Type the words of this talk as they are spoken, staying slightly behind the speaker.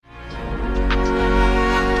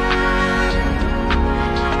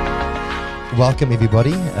welcome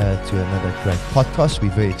everybody to another great podcast.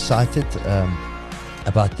 We're very excited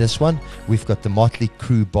about this one. We've got the Motley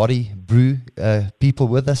Crue Body Brew people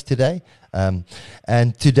with us today.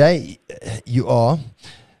 And today you are,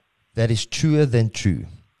 that is truer than true.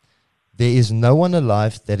 There is no one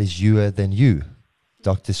alive that is youer than you,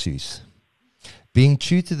 Dr. Seuss. Being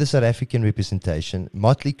true to the South African representation,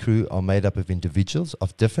 Motley Crue are made up of individuals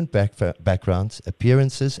of different backgrounds,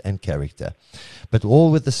 appearances, and character, but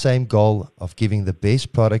all with the same goal of giving the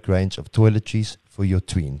best product range of toiletries for your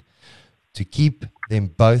tween, to keep them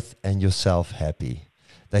both and yourself happy.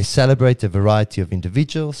 They celebrate a variety of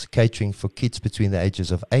individuals, catering for kids between the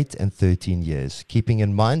ages of 8 and 13 years, keeping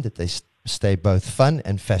in mind that they stay both fun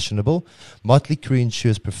and fashionable. Motley Crue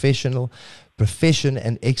ensures profession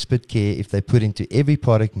and expert care if they put into every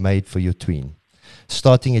product made for your tween.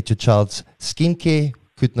 Starting at your child's skincare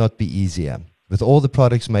could not be easier. With all the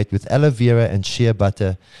products made with aloe vera and shea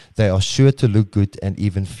butter, they are sure to look good and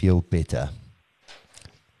even feel better.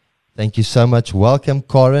 Thank you so much. Welcome,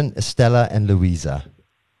 Karen, Estella, and Louisa.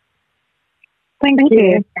 Thank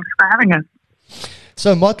you. Thanks for having us.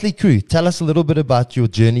 So, Motley Crue, tell us a little bit about your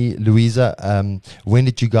journey, Louisa. When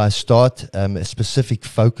did you guys start? A specific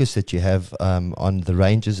focus that you have on the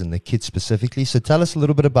ranges and the kids specifically. So, tell us a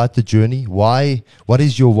little bit about the journey. Why? What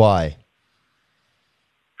is your why?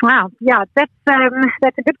 Wow, yeah, that's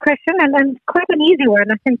a good question and quite an easy one,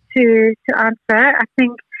 I think, to answer. I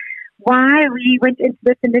think why we went into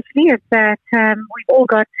this initially is that we've all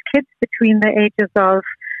got kids between the ages of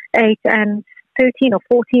 8 and 13 or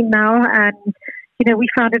 14 now, and we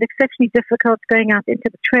found it exceptionally difficult going out into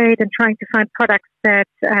the trade and trying to find products that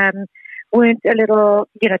weren't a little,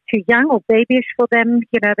 too young or babyish for them.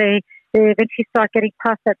 They eventually start getting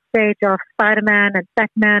past that stage of Spider-Man and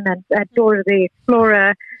Batman and Dora the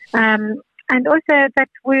Explorer, and also that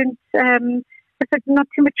weren't not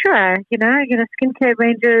too mature. Skincare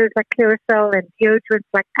ranges like Clearasil and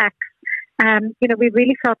deodorants like Axe. We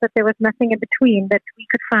really felt that there was nothing in between that we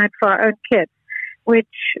could find for our own kids, which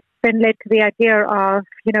then led to the idea of,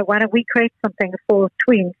 why don't we create something for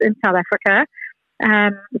tweens in South Africa,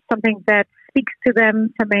 something that speaks to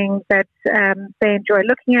them, something that they enjoy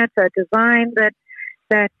looking at, a design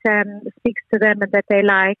that speaks to them and that they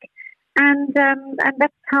like. And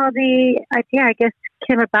that's how the idea, I guess,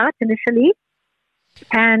 came about initially.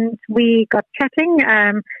 And we got chatting.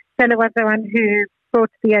 Stella was the one who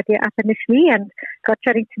brought the idea up initially and got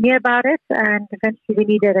chatting to me about it. And eventually we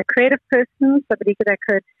needed a creative person, somebody that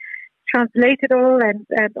could translate it all and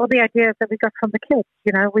all the ideas that we got from the kids.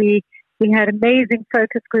 We had amazing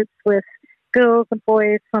focus groups with girls and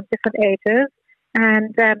boys from different ages,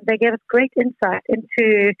 and they gave us great insight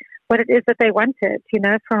into what it is that they wanted,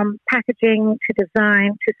 from packaging to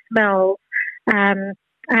design to smell,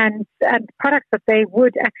 and products that they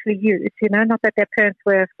would actually use, not that their parents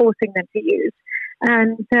were forcing them to use.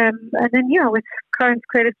 And then, with Karen's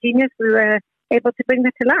creative genius, we were able to bring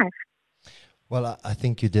that to life. Well, I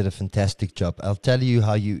think you did a fantastic job. I'll tell you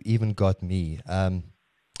how you even got me.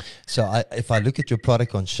 So if I look at your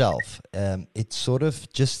product on shelf, it sort of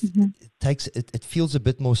just it feels a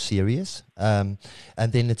bit more serious, and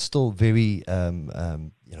then it's still very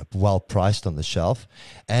well priced on the shelf,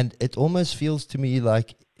 and it almost feels to me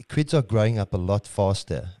like kids are growing up a lot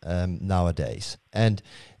faster nowadays, and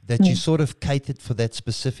that you sort of catered for that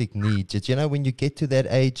specific need. Just, when you get to that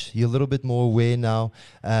age, you're a little bit more aware now,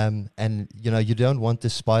 and you don't want the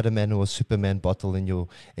Spider-Man or Superman bottle in your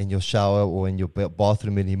shower or in your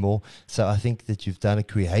bathroom anymore. So I think that you've done it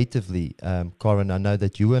creatively. Karen, I know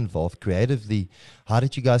that you were involved creatively. How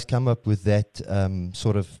did you guys come up with that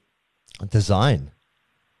sort of design?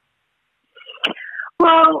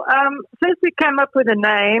 Well, first we came up with a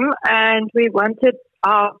name, and we wanted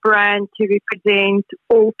our brand to represent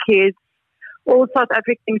all kids, all South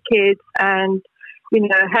African kids, and,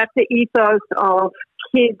 have the ethos of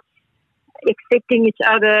kids accepting each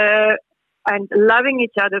other and loving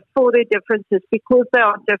each other for their differences because they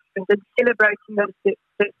are different, and celebrating those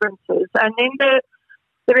differences. And then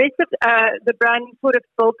the rest of the brand sort of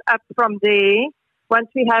built up from there. Once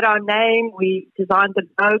we had our name, we designed the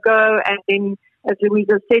logo, and then, as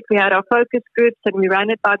Louisa said, we had our focus groups and we ran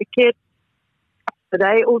it by the kids. So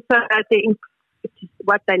they also had their input,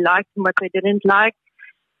 what they liked and what they didn't like.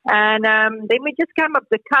 And then we just came up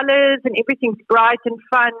with the colors, and everything's bright and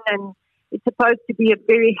fun, and it's supposed to be a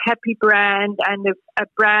very happy brand, and a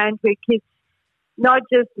brand where kids, not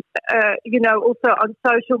just, also on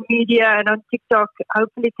social media and on TikTok,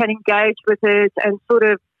 hopefully can engage with it, and sort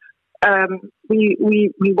of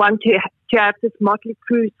we want to have this Motley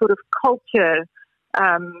Crue sort of culture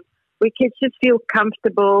where kids just feel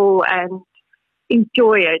comfortable and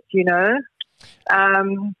enjoy it,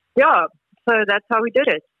 Yeah, so that's how we did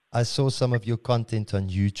it. I saw some of your content on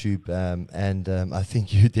YouTube, and I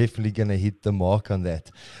think you're definitely going to hit the mark on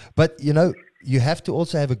that. But, you know, you have to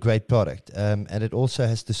also have a great product, and it also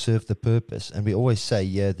has to serve the purpose. And we always say,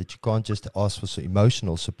 yeah, that you can't just ask for some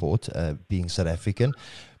emotional support, being South African,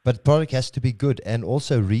 but product has to be good. And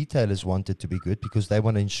also retailers want it to be good because they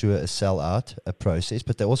want to ensure a sell-out a process,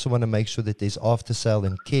 but they also want to make sure that there's after-sale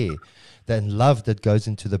and care and love that goes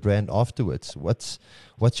into the brand afterwards. What's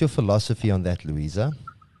your philosophy on that, Louisa?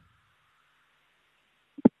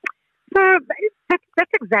 So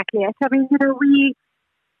that's exactly it. I mean, you know,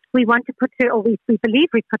 we want to we believe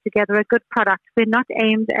we put together a good product. We're not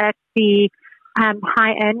aimed at the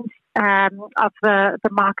high end of the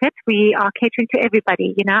market. We are catering to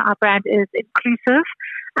everybody. You know, our brand is inclusive,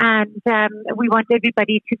 and we want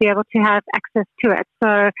everybody to be able to have access to it.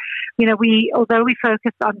 So, you know, although we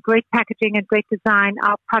focus on great packaging and great design,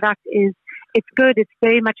 our product it's good. It's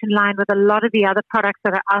very much in line with a lot of the other products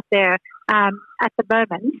that are out there at the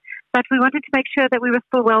moment. But we wanted to make sure that we were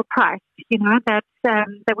still well priced, you know, that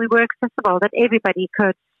we were accessible, that everybody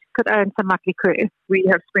could own some Motley Crue. We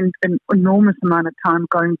have spent an enormous amount of time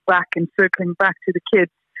going back and circling back to the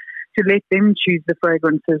kids to let them choose the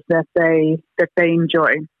fragrances that they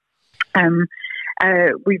enjoy.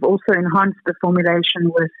 We've also enhanced the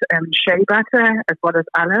formulation with shea butter as well as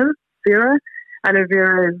aloe vera. Aloe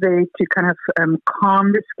vera is there to kind of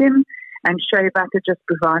calm the skin, and shea butter just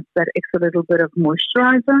provides that extra little bit of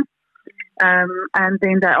moisturizer. And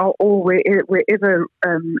then they are all, wherever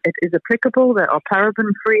it is applicable, they are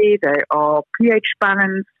paraben-free, they are pH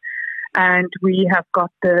balanced, and we have got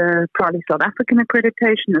the Proudly South African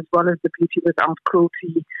accreditation as well as the Beauty Without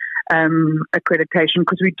Cruelty accreditation,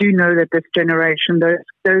 because we do know that this generation,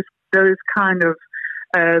 those kind of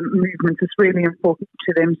movements is really important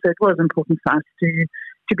to them. So it was important for us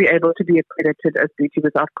to be able to be accredited as Beauty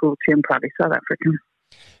Without Cruelty and Proudly South African.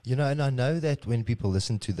 You know, and I know that when people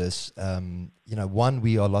listen to this, you know, one,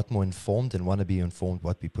 we are a lot more informed and want to be informed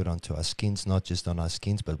what we put onto our skins, not just on our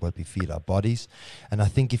skins, but what we feed our bodies. And I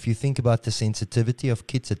think if you think about the sensitivity of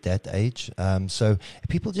kids at that age, so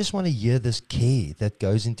people just want to hear this care that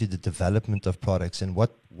goes into the development of products and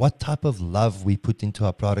what type of love we put into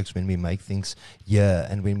our products when we make things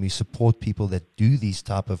and when we support people that do these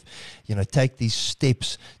type of, you know, take these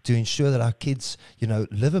steps to ensure that our kids, you know,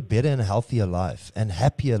 live a better and healthier life and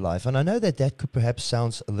happier life. And I know that could perhaps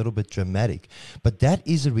sound a little bit dramatic, but that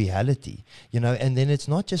is a reality, you know. And then it's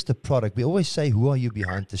not just a product. We always say, who are you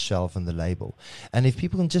behind the shelf and the label? And if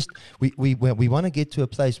people can just, we want to get to a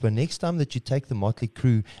place where next time that you take the Motley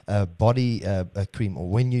Crue body cream,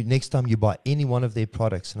 or next time you buy any one of their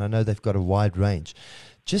products, and I know they've got a wide range,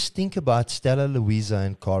 just think about Stella, Louisa,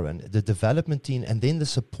 and Karen, the development team, and then the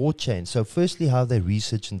support chain. So firstly, how they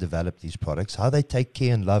research and develop these products, how they take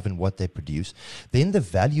care and love in what they produce, then the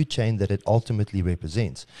value chain that it ultimately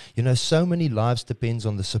represents. You know, so many lives depends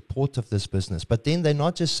on the support of this business. But then they're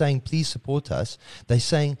not just saying, please support us. They're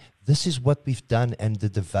saying, this is what we've done and the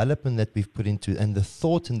development that we've put into, and the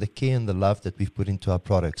thought and the care and the love that we've put into our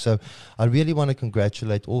product. So I really want to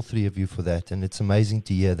congratulate all three of you for that. And it's amazing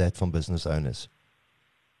to hear that from business owners.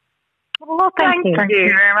 Well, thank you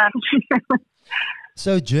very much.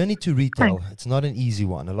 So journey to retail, it's not an easy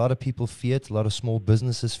one. A lot of people fear it. A lot of small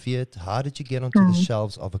businesses fear it. How did you get onto the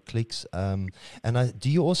shelves of a Clicks? Do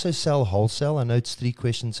you also sell wholesale? I know it's 3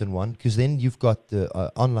 questions in one, because then you've got the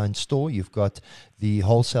online store, you've got the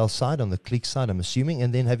wholesale side on the Clicks side, I'm assuming,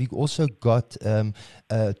 and then have you also got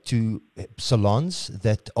to salons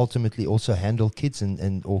that ultimately also handle kids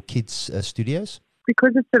or kids studios?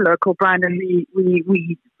 Because it's a local brand and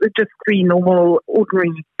we're just 3 normal,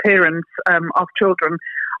 ordinary parents of children,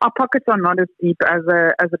 our pockets are not as deep as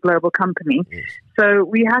a global company. Yes. So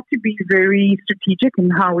we had to be very strategic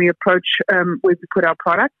in how we approach where we put our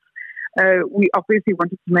products. We obviously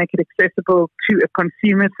wanted to make it accessible to a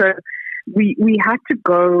consumer. So we had to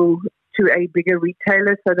go to a bigger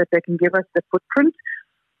retailer so that they can give us the footprint.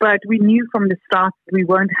 But we knew from the start that we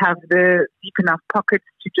won't have the deep enough pockets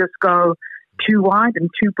to just go too wide and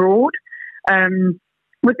too broad.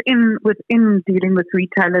 Within dealing with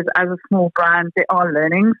retailers as a small brand, there are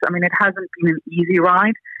learnings. I mean, it hasn't been an easy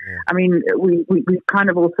ride. Yeah. I mean, we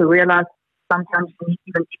kind of also realized sometimes we need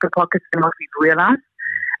even deeper pockets than what we've realized.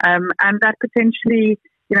 And that potentially,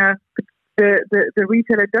 you know, the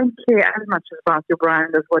retailer don't care as much about your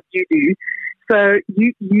brand as what you do. So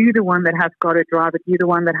you're the one that has got to drive it. You're the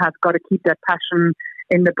one that has got to keep that passion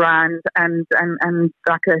in the brand, and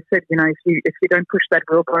like I said, you know, if you don't push that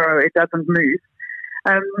wheelbarrow, it doesn't move.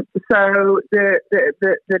 So the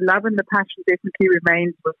love and the passion definitely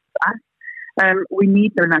remains with us. We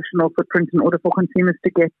need the national footprint in order for consumers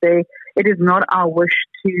to get there. It is not our wish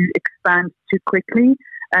to expand too quickly,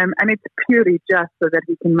 and it's purely just so that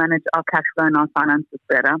we can manage our cash flow and our finances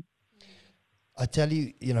better. I tell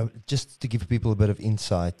you, just to give people a bit of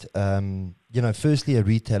insight, firstly, a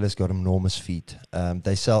retailer's got enormous feet.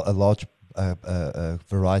 They sell a large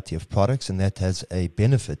variety of products, and that has a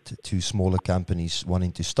benefit to smaller companies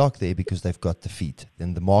wanting to stock there because they've got the feet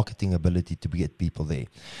and the marketing ability to get people there.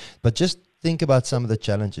 But just think about some of the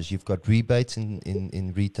challenges. You've got rebates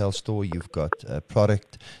in retail store. You've got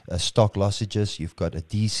product stock lossages. You've got a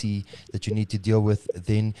DC that you need to deal with.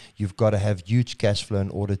 Then you've got to have huge cash flow in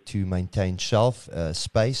order to maintain shelf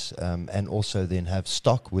space and also then have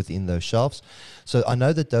stock within those shelves. So I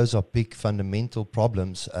know that those are big fundamental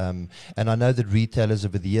problems. And I know that retailers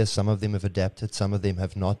over the years, some of them have adapted, some of them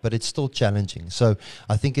have not, but it's still challenging. So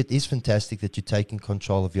I think it is fantastic that you're taking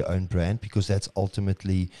control of your own brand, because that's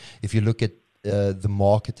ultimately, if you look at the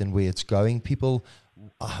market and where it's going,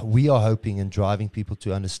 we are hoping and driving people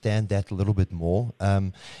to understand that a little bit more.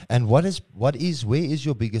 And where is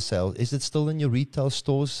your biggest sale? Is it still in your retail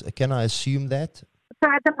stores? Can I assume that? So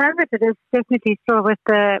at the moment, it is definitely still with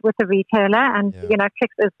the retailer, and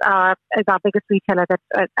Clicks is our biggest retailer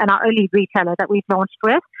and our only retailer that we've launched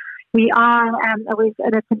with. We are, and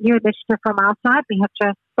it's a new initiative from our side. We have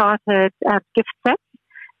just started gift sets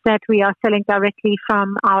that we are selling directly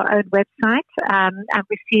from our own website, and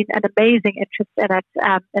we've seen an amazing interest in it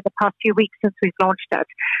in the past few weeks since we've launched it.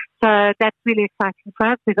 So that's really exciting for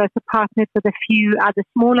us. We've also partnered with a few other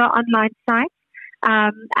smaller online sites,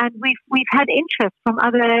 and we've had interest from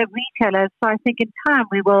other retailers. So I think in time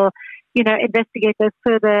we will, investigate those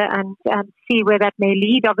further and see where that may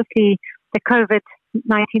lead. Obviously, the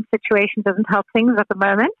COVID-19 situation doesn't help things at the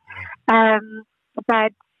moment,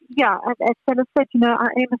 but yeah, as Stella said,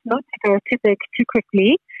 our aim is not to go too big too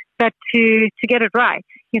quickly, but to get it right,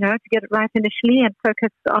 to get it right initially and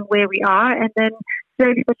focus on where we are, and then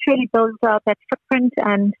slowly but surely build out that footprint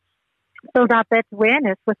and build out that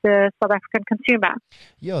awareness with the South African consumer.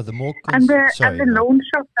 Yeah, the more the launch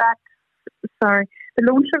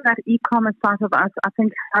of that e-commerce site of us, I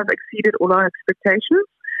think, has exceeded all our expectations.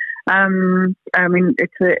 I mean,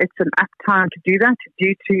 it's an apt time to do that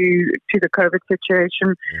due to the COVID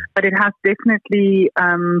situation, but it has definitely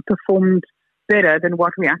performed better than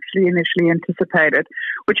what we actually initially anticipated,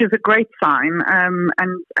 which is a great sign.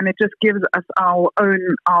 And it just gives us our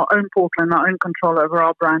own portal and our own control over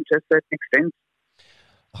our brand to a certain extent.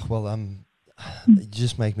 Well, you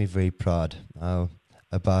just make me very proud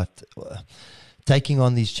about taking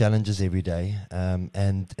on these challenges every day,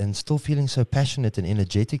 and still feeling so passionate and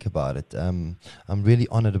energetic about it. I'm really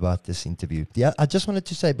honored about this interview. Yeah, I just wanted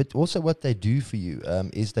to say, but also what they do for you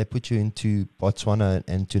is they put you into Botswana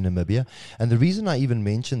and to Namibia. And the reason I even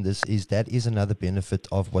mention this is that is another benefit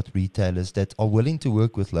of what retailers that are willing to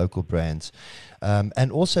work with local brands.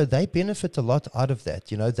 And also they benefit a lot out of that.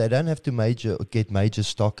 They don't have to get major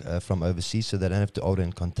stock from overseas, so they don't have to order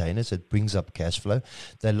in containers. It brings up cash flow.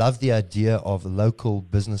 They love the idea of local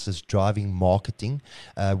businesses driving marketing,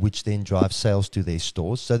 which then drives sales to their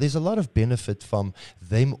stores. So there's a lot of benefit from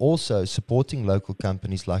them also supporting local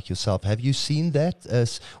companies like yourself. Have you seen that,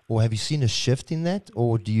 or have you seen a shift in that,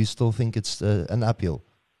 or do you still think it's an uphill?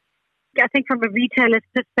 I think from a retailer's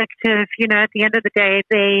perspective, at the end of the day,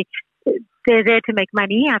 they're there to make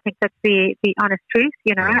money. I think that's the honest truth,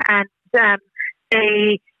 and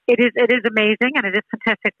it is amazing, and it is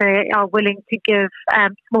fantastic. They are willing to give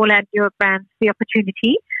small and newer brands the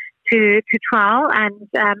opportunity to trial, and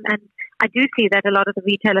I do see that a lot of the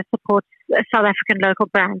retailers support South African local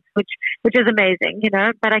brands, which is amazing,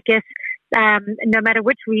 But I guess no matter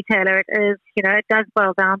which retailer it is, it does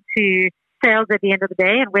boil down to sales at the end of the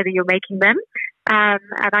day and whether you're making them. And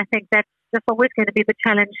I think that's always going to be the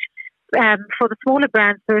challenge for the smaller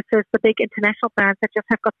brands versus the big international brands that just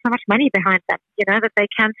have got so much money behind them, that they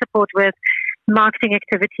can support with marketing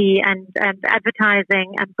activity and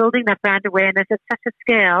advertising and building that brand awareness at such a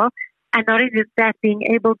scale. And not only that, being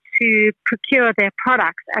able to procure their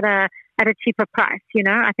products at a cheaper price.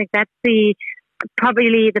 I think that's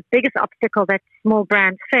probably the biggest obstacle that small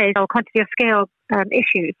brands face, or quantity of scale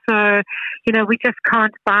issues. So, we just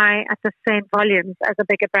can't buy at the same volumes as a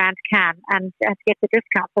bigger brand can and get the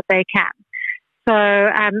discounts that they can. So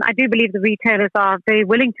I do believe the retailers are very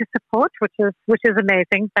willing to support, which is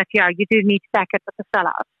amazing. But yeah, you do need to back it with the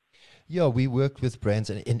sellout. Yeah, we worked with brands,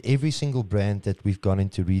 and in every single brand that we've gone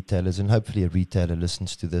into retailers, and hopefully a retailer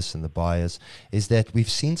listens to this and the buyers, is that we've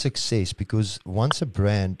seen success because once a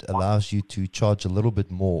brand allows you to charge a little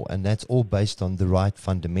bit more, and that's all based on the right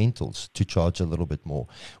fundamentals to charge a little bit more,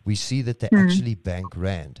 we see that they actually bank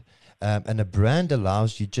rand. and a brand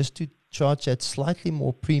allows you just to charge that slightly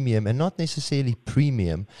more premium, and not necessarily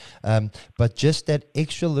premium, but just that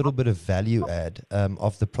extra little bit of value add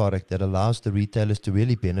of the product that allows the retailers to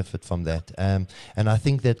really benefit from that. And I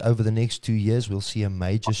think that over the next 2 years, we'll see a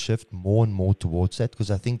major shift more and more towards that,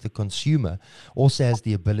 because I think the consumer also has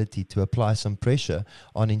the ability to apply some pressure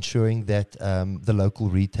on ensuring that the local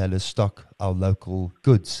retailers stock our local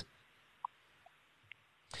goods.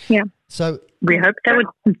 Yeah. So We hope that would.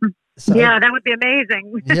 So, yeah, that would be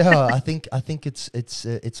amazing. yeah, I think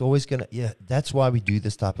it's always gonna. Yeah, that's why we do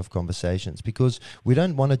this type of conversations, because we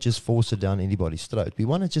don't want to just force it down anybody's throat. We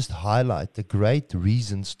want to just highlight the great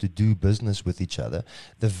reasons to do business with each other,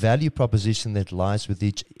 the value proposition that lies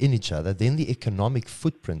in each other, then the economic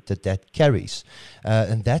footprint that carries,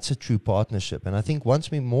 and that's a true partnership. And I think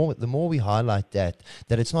the more we highlight that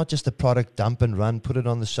it's not just a product dump and run, put it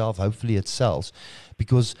on the shelf, hopefully it sells,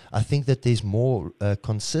 because I think that there's more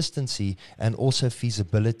consistency and also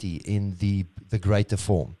feasibility in the greater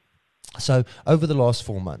form. So over the last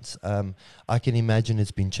 4 months, I can imagine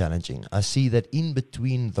it's been challenging. I see that in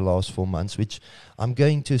between the last 4 months, which I'm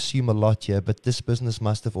going to assume a lot here, but this business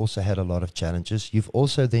must have also had a lot of challenges. You've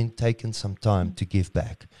also then taken some time to give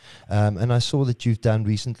back. And I saw that you've done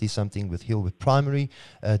recently something with Hillwood Primary,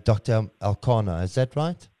 Dr. Alkana, is that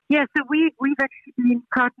right? Yeah, so we've actually been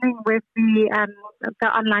partnering with the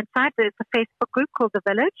online site. There's a Facebook group called The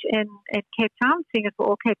Village in Cape Town, seeing as we're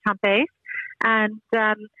all Cape Town based. And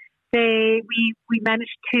we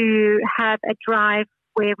managed to have a drive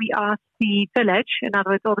where we asked the village, in other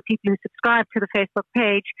words, all the people who subscribe to the Facebook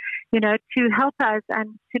page, to help us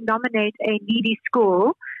and to nominate a needy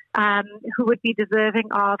school who would be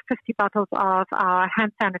deserving of 50 bottles of our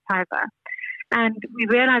hand sanitizer. And we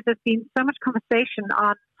realized there's been so much conversation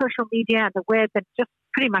on social media and the web and just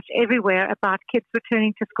pretty much everywhere about kids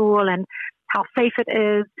returning to school and how safe it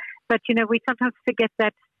is. But, we sometimes forget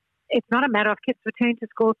that it's not a matter of kids returning to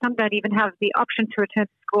school. Some don't even have the option to return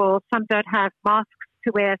to school. Some don't have masks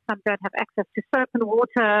to wear. Some don't have access to soap and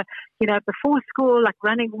water, before school, like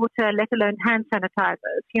running water, let alone hand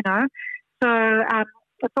sanitizers, So,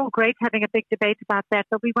 it's all great having a big debate about that,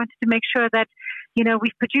 but we wanted to make sure that,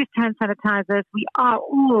 we've produced hand sanitizers. We are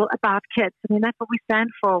all about kids. I mean, that's what we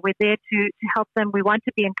stand for. We're there to help them. We want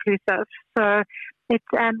to be inclusive. So it's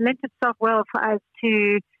lent itself well for us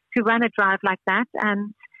to run a drive like that.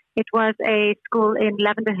 And it was a school in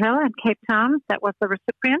Lavender Hill in Cape Town that was the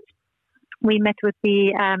recipient. We met with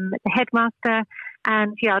the headmaster,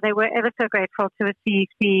 and they were ever so grateful to receive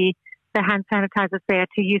the hand sanitizers there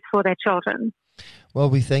to use for their children. Well,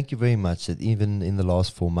 we thank you very much that even in the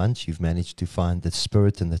last 4 months, you've managed to find the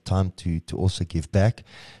spirit and the time to also give back.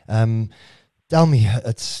 Tell me,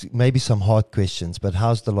 it's maybe some hard questions, but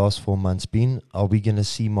how's the last 4 months been? Are we going to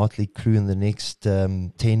see Motley Crue in the next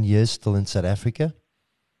 10 years still in South Africa?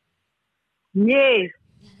 Yes,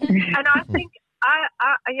 and I think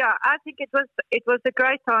I think it was a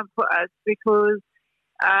great time for us because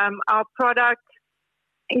our product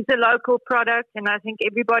is a local product, and I think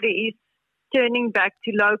everybody is turning back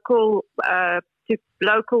to local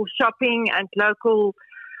shopping and local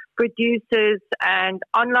producers, and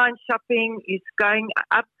online shopping is going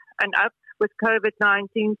up and up with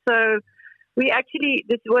COVID-19. So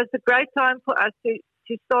this was a great time for us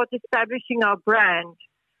to start establishing our brand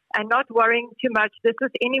and not worrying too much. This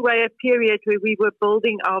was anyway a period where we were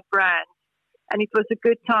building our brand, and it was a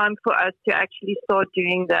good time for us to actually start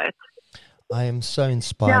doing that. I am so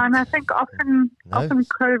inspired. Yeah, and I think often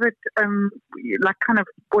COVID kind of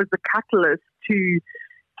was the catalyst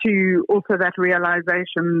to also that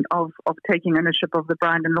realization of taking ownership of the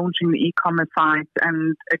brand and launching the e-commerce site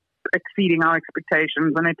and exceeding our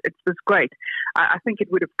expectations. And it was great. I think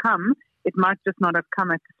it would have come. It might just not have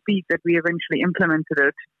come at the speed that we eventually implemented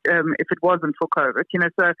it if it wasn't for COVID.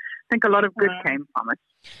 So I think a lot of good came from it.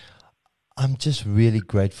 I'm just really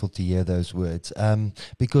grateful to hear those words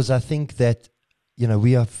because I think that,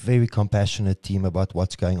 we are a very compassionate team about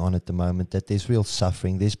what's going on at the moment, that there's real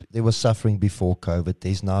suffering. There was suffering before COVID.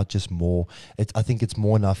 There's now just more. I think it's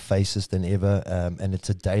more in our faces than ever, and it's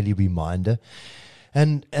a daily reminder.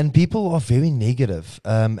 And people are very negative,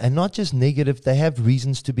 and not just negative, they have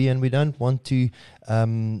reasons to be, and we don't want to,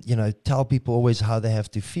 tell people always how they have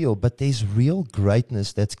to feel, but there's real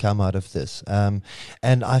greatness that's come out of this.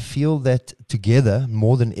 And I feel that together,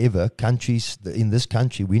 more than ever, countries in this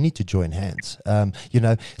country, we need to join hands.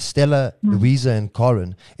 Stella, Louisa, and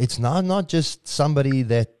Corin, it's now not just somebody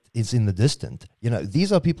that is in the distant.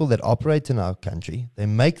 These are people that operate in our country. They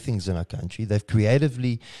make things in our country. They've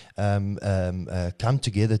creatively come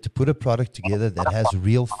together to put a product together that has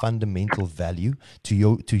real fundamental value to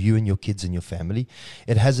you and your kids and your family.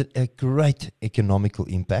 It has a great economical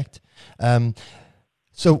impact.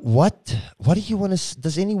 So what do you want to,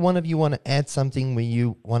 does any one of you want to add something where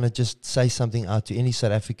you want to just say something out to any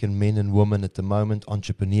South African men and women at the moment,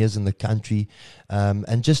 entrepreneurs in the country,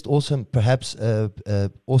 and just also perhaps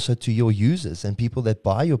also to your users and people that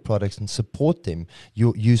buy your products and support them,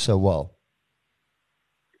 you so well?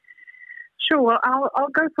 Sure. Well, I'll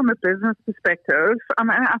go from a business perspective.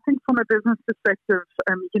 I think from a business perspective,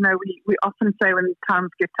 we often say when times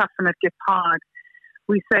get tough and it gets hard,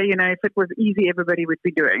 we say, if it was easy, everybody would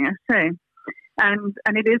be doing it. Okay? And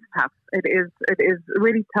it is tough. It is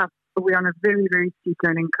really tough. We're on a very, very steep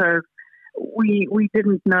learning curve. We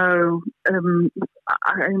didn't know. I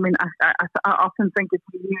often think if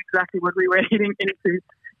we knew exactly what we were heading into,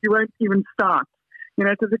 you won't even start.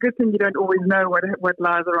 It's a good thing you don't always know what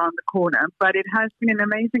lies around the corner. But it has been an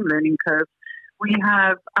amazing learning curve. We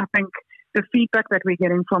have, I think, the feedback that we're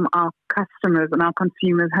getting from our customers and our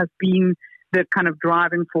consumers has been the kind of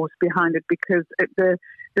driving force behind it, because the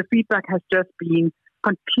feedback has just been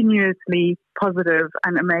continuously positive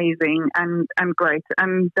and amazing and great,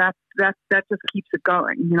 and that just keeps it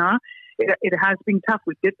going. It has been tough.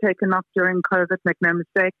 We did take a knock during COVID, make no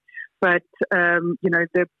mistake, but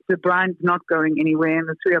the brand's not going anywhere, and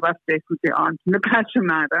the three of us definitely aren't in the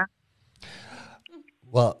passion either.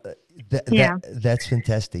 Well, that's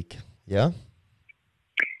fantastic. Yeah.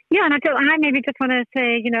 Yeah, and I maybe just want to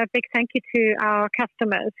say, a big thank you to our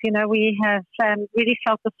customers. We have really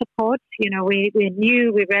felt the support. We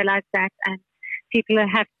realized that, and people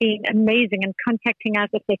have been amazing in contacting us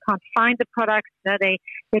if they can't find the product.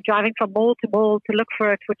 They're driving from mall to mall to look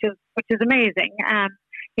for it, which is amazing.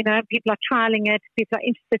 People are trialing it. People are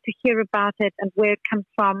interested to hear about it and where it comes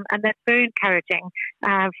from, and that's very encouraging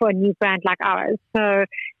for a new brand like ours. So,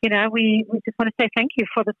 we just want to say thank you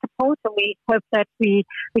for the support, and we hope that we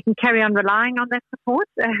can carry on relying on that support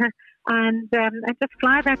and just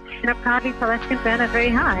fly that proudly South African banner very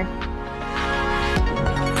high.